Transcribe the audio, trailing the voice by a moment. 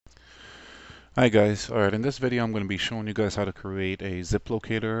Hi guys, alright, in this video I'm going to be showing you guys how to create a zip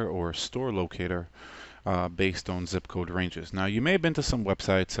locator or store locator based on zip code ranges. Now you may have been to some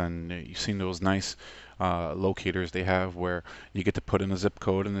websites and you've seen those nice locators they have where you get to put in a zip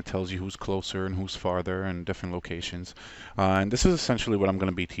code and it tells you who's closer and who's farther and different locations. And this is essentially what I'm going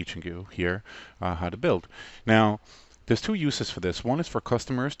to be teaching you here, how to build. Now there's two uses for this. One is for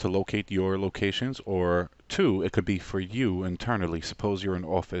customers to locate your locations, or two, it could be for you internally. Suppose you're an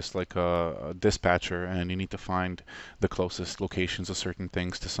office like a dispatcher and you need to find the closest locations of certain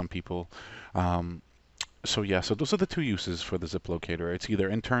things to some people. So those are the two uses for the zip locator. It's either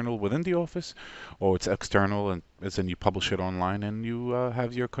internal within the office, or it's external, and as in you publish it online and you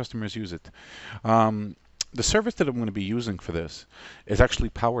have your customers use it. Um, the service that I'm going to be using for this is actually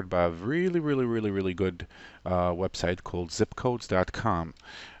powered by a really good website called zipcodes.com.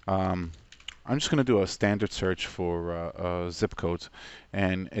 I'm just going to do a standard search for zip codes,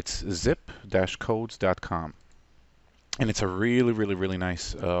 and it's zip-codes.com. And it's a really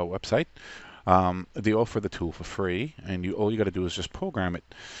nice website. They offer the tool for free, and all you got to do is just program it,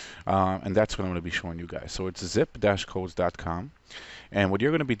 and that's what I'm going to be showing you guys. So it's zip-codes.com, and what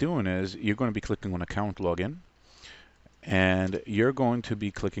you're going to be doing is you're going to be clicking on account login, and you're going to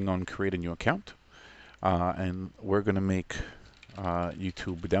be clicking on create a new account, and we're going to make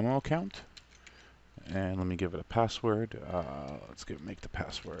YouTube demo account, and let me give it a password. Make the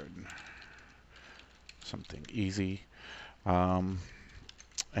password something easy.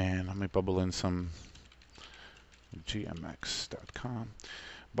 And let me bubble in some gmx.com,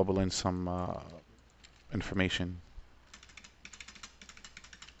 bubble in some information.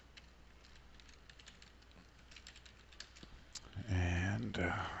 And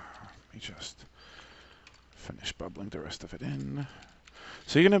let me just finish bubbling the rest of it in.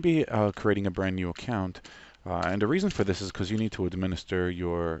 So you're going to be creating a brand new account. And the reason for this is because you need to administer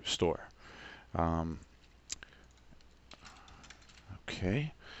your store.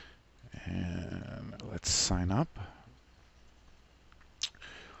 Okay. And let's sign up.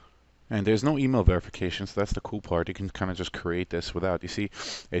 And there's no email verification, so that's the cool part. You can kind of just create this without. You see,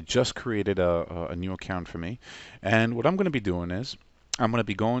 it just created a new account for me. And what I'm going to be doing is I'm going to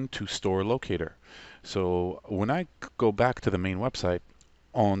be going to Store Locator. So when I go back to the main website,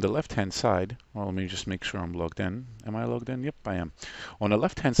 on the left-hand side, well, let me just make sure I'm logged in. Am I logged in? Yep, I am. On the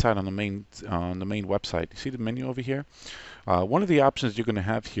left-hand side on the main website, you see the menu over here? One of the options you're going to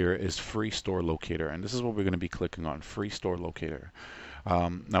have here is Free Store Locator, and this is what we're going to be clicking on, Free Store Locator.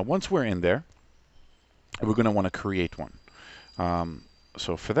 Now, once we're in there, we're going to want to create one.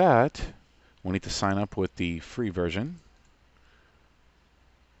 So for that, we need to sign up with the free version.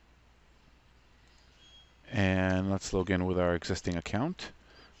 And let's log in with our existing account,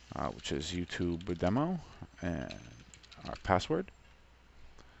 which is YouTube demo, and our password.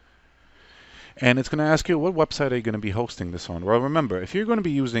 And it's going to ask you, what website are you going to be hosting this on? Well, remember, if you're going to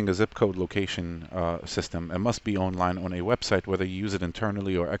be using a zip code location system, it must be online on a website, whether you use it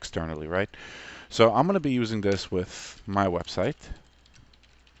internally or externally, right? So I'm going to be using this with my website,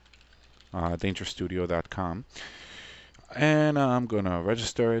 dangerstudio.com, and I'm going to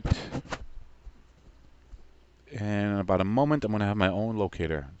register it. And in about a moment, I'm going to have my own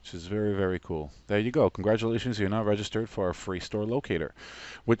locator, which is very cool. There you go. Congratulations, you're now registered for a free store locator.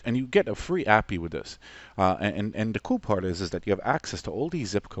 And you get a free appy with this. And the cool part is that you have access to all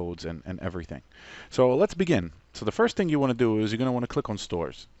these zip codes and everything. So let's begin. So the first thing you want to do is you're going to want to click on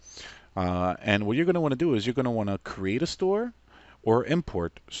stores. And what you're going to want to do is you're going to want to create a store or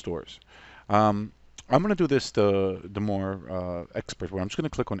import stores. I'm going to do this the more expert way. I'm just going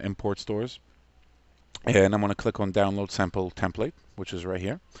to click on import stores. And I'm going to click on download sample template, which is right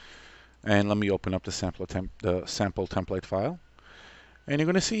here. And let me open up the sample template file. And you're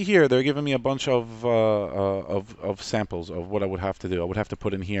going to see here they're giving me a bunch of samples of what I would have to do. I would have to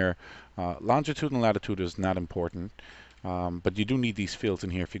put in here longitude and latitude is not important, but you do need these fields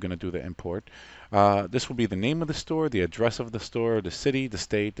in here if you're going to do the import. This will be the name of the store, the address of the store, the city, the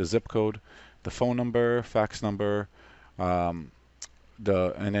state, the zip code, the phone number, fax number,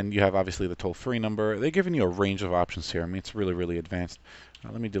 and then you have obviously the toll-free number. They're giving you a range of options here. I mean, it's really advanced.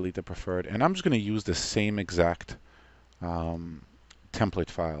 Let me delete the preferred, and I'm just going to use the same exact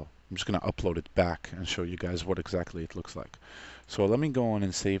template file. I'm just going to upload it back and show you guys what exactly it looks like. So let me go on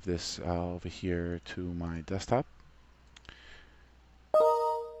and save this over here to my desktop.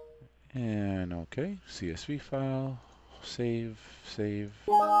 And okay, CSV file, save,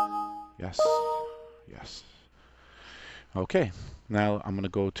 yes. Okay, now I'm going to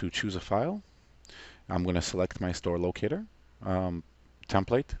go to choose a file. I'm going to select my store locator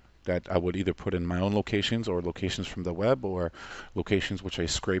template, that I would either put in my own locations or locations from the web or locations which I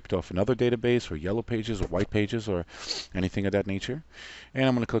scraped off another database or yellow pages or white pages or anything of that nature. And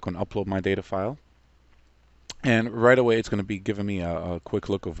I'm going to click on upload my data file. And right away, it's going to be giving me a quick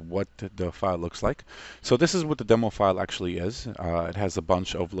look of what the file looks like. So this is what the demo file actually is. It has a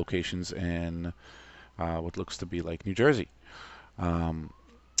bunch of locations in what looks to be like New Jersey. And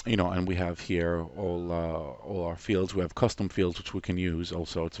we have here all our fields. We have custom fields which we can use.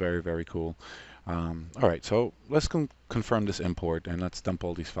 Also, it's very, very cool. All right, so let's confirm this import and let's dump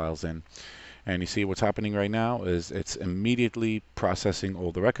all these files in. And you see what's happening right now is it's immediately processing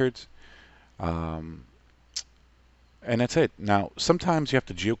all the records. And that's it. Now, sometimes you have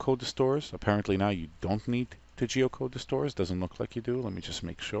to geocode the stores. Apparently now you don't need to geocode the stores. Doesn't look like you do. Let me just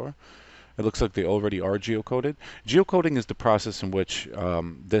make sure. It looks like they already are geocoded. Geocoding is the process in which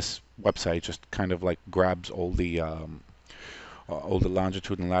this website just kind of like grabs all the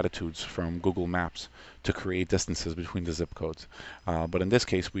longitude and latitudes from Google Maps to create distances between the zip codes. But in this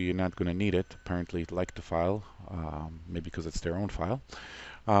case, we are not going to need it. Apparently, like the file, maybe because it's their own file.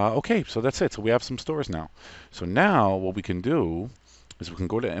 Okay, so that's it. So we have some stores now. So now what we can do is we can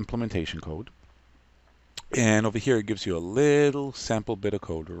go to implementation code. And over here, it gives you a little sample bit of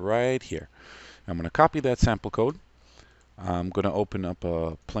code right here. I'm going to copy that sample code. I'm going to open up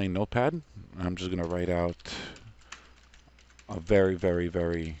a plain notepad. I'm just going to write out a very, very,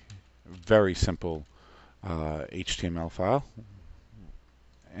 very, very simple HTML file.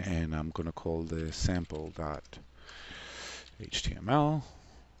 And I'm going to call this sample.html.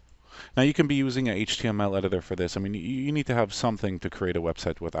 Now you can be using an HTML editor for this. I mean, you need to have something to create a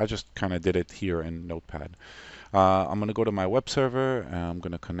website with. I just kind of did it here in Notepad. I'm going to go to my web server, and I'm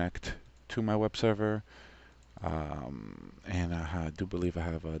going to connect to my web server. And I do believe I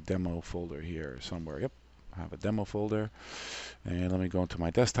have a demo folder here somewhere. Yep, I have a demo folder. And let me go into my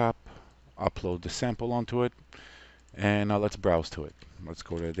desktop, upload the sample onto it, and now let's browse to it. Let's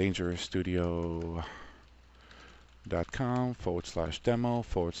go to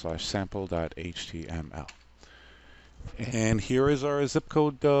dangerousstudio.com/demo/sample.html. And here is our zip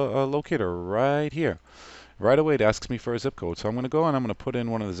code locator right here. Right away it asks me for a zip code. So I'm going to go and I'm going to put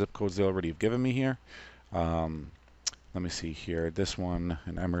in one of the zip codes they already have given me here. Let me see here. This one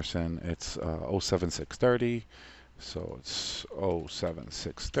in Emerson, it's 07630. So it's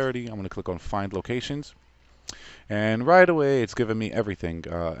 07630. I'm going to click on Find Locations. And right away it's giving me everything.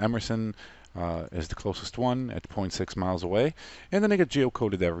 Emerson is the closest one at 0.6 miles away, and then they get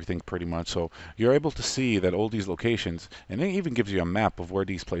geocoded everything pretty much, so you're able to see that all these locations, and it even gives you a map of where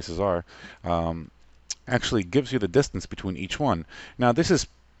these places are, actually gives you the distance between each one. Now this is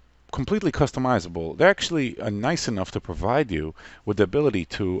completely customizable. They're actually nice enough to provide you with the ability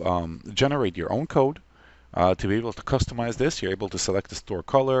to generate your own code. To be able to customize this, you're able to select the store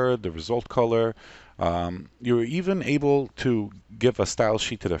color, the result color. You're even able to give a style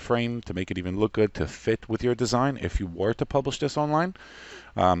sheet to the frame to make it even look good to fit with your design if you were to publish this online.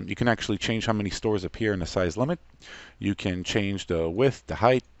 You can actually change how many stores appear in the size limit. You can change the width, the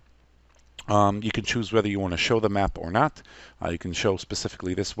height. You can choose whether you want to show the map or not. You can show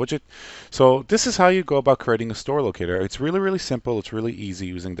specifically this widget. So this is how you go about creating a store locator. It's really, really simple. It's really easy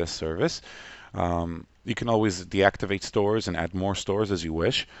using this service. You can always deactivate stores and add more stores as you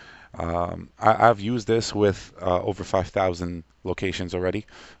wish. I've used this with over 5,000 locations already,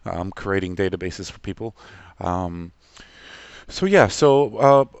 creating databases for people.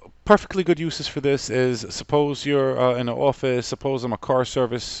 Perfectly good uses for this is, suppose you're in an office, suppose I'm a car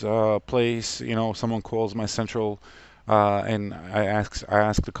service place, someone calls my central and I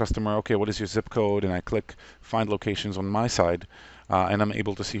ask the customer, okay, what is your zip code? And I click find locations on my side. And I'm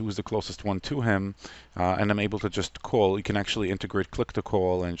able to see who's the closest one to him, and I'm able to just call. You can actually integrate click to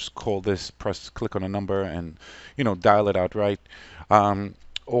call and just call this, click on a number, and dial it out right.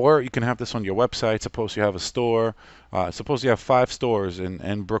 Or you can have this on your website. Suppose you have a store. Suppose you have 5 stores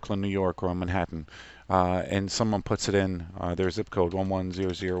in Brooklyn, New York, or Manhattan, and someone puts it in their zip code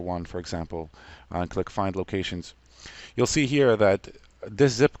 11001, for example, and click find locations. You'll see here that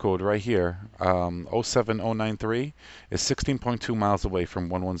this zip code right here, 07093, is 16.2 miles away from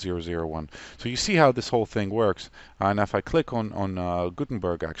 11001. So you see how this whole thing works. And if I click on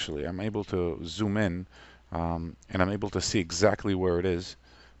Gutenberg, actually, I'm able to zoom in, and I'm able to see exactly where it is.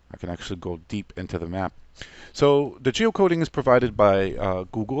 I can actually go deep into the map. So the geocoding is provided by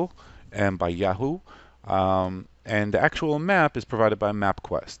Google and by Yahoo. And the actual map is provided by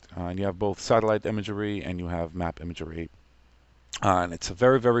MapQuest. And you have both satellite imagery and you have map imagery. And it's a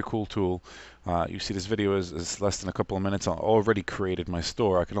very, very cool tool. You see this video is less than a couple of minutes. I already created my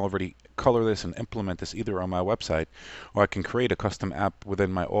store. I can already color this and implement this either on my website, or I can create a custom app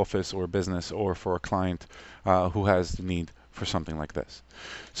within my office or business, or for a client who has the need for something like this.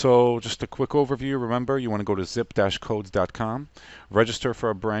 So just a quick overview. Remember, you want to go to zip-codes.com, register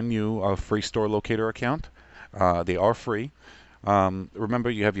for a brand new free store locator account. They are free. Remember,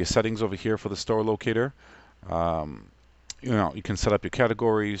 you have your settings over here for the store locator. You can set up your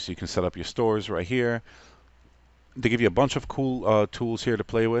categories, you can set up your stores right here. They give you a bunch of cool tools here to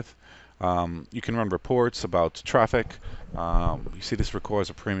play with. You can run reports about traffic. You see this requires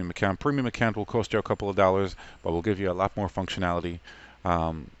a premium account. Premium account will cost you a couple of dollars, but will give you a lot more functionality.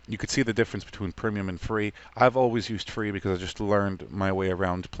 You could see the difference between premium and free. I've always used free because I just learned my way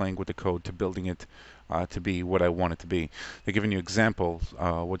around playing with the code to building it to be what I want it to be. They're giving you examples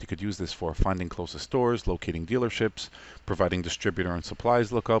what you could use this for: finding closest stores, locating dealerships, providing distributor and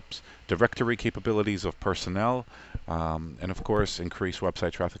supplies lookups, directory capabilities of personnel, and of course increase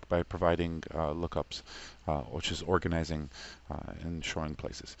website traffic by providing lookups, which is organizing and showing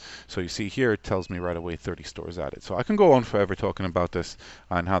places. So you see here it tells me right away 30 stores added. So I can go on forever talking about this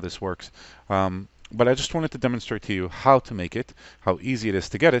and how this works. But I just wanted to demonstrate to you how to make it, how easy it is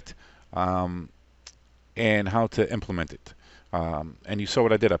to get it, and how to implement it. And you saw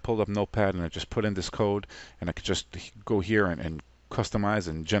what I did. I pulled up Notepad and I just put in this code, and I could just go here and customize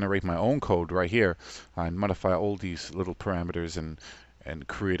and generate my own code right here and modify all these little parameters and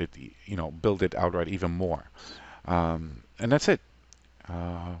create it, build it outright even more. And that's it.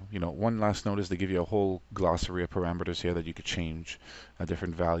 One last note is they give you a whole glossary of parameters here that you could change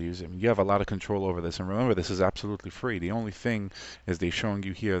different values. I mean, you have a lot of control over this. And remember, this is absolutely free. The only thing is they're showing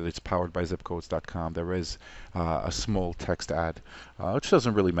you here that it's powered by zipcodes.com. There is a small text ad, which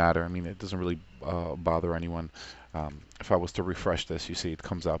doesn't really matter. I mean, it doesn't really bother anyone. If I was to refresh this, you see it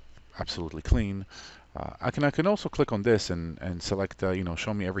comes up absolutely clean. I can also click on this and select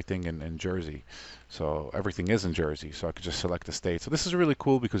show me everything in Jersey. So everything is in Jersey, so I could just select the state. So this is really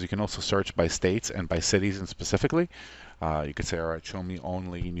cool because you can also search by states and by cities and specifically. You could say, all right, show me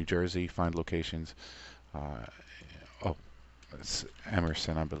only New Jersey, find locations. Oh, it's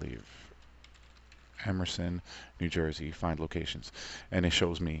Emerson, I believe. Emerson, New Jersey, find locations, and it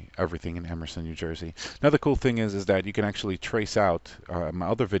shows me everything in Emerson, New Jersey. Another cool thing is that you can actually trace out my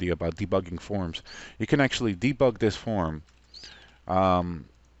other video about debugging forms. You can actually debug this form.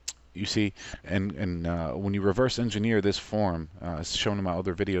 You see, and when you reverse engineer this form, as shown in my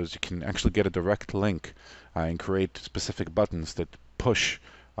other videos, you can actually get a direct link and create specific buttons that push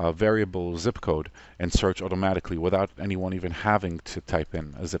variable zip code and search automatically without anyone even having to type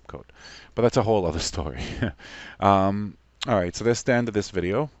in a zip code. But that's a whole other story. Alright, so that's the end of this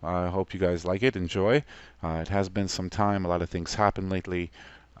video. I hope you guys like it, enjoy. It has been some time, a lot of things happened lately.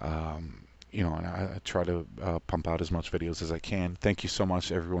 And I try to pump out as much videos as I can. Thank you so much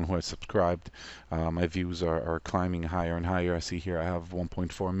to everyone who has subscribed. My views are climbing higher and higher. I see here I have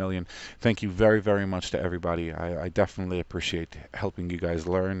 1.4 million. Thank you very, very much to everybody. I definitely appreciate helping you guys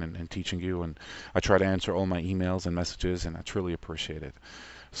learn and teaching you. And I try to answer all my emails and messages, and I truly appreciate it.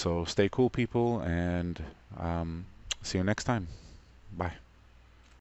 So stay cool, people, and see you next time. Bye.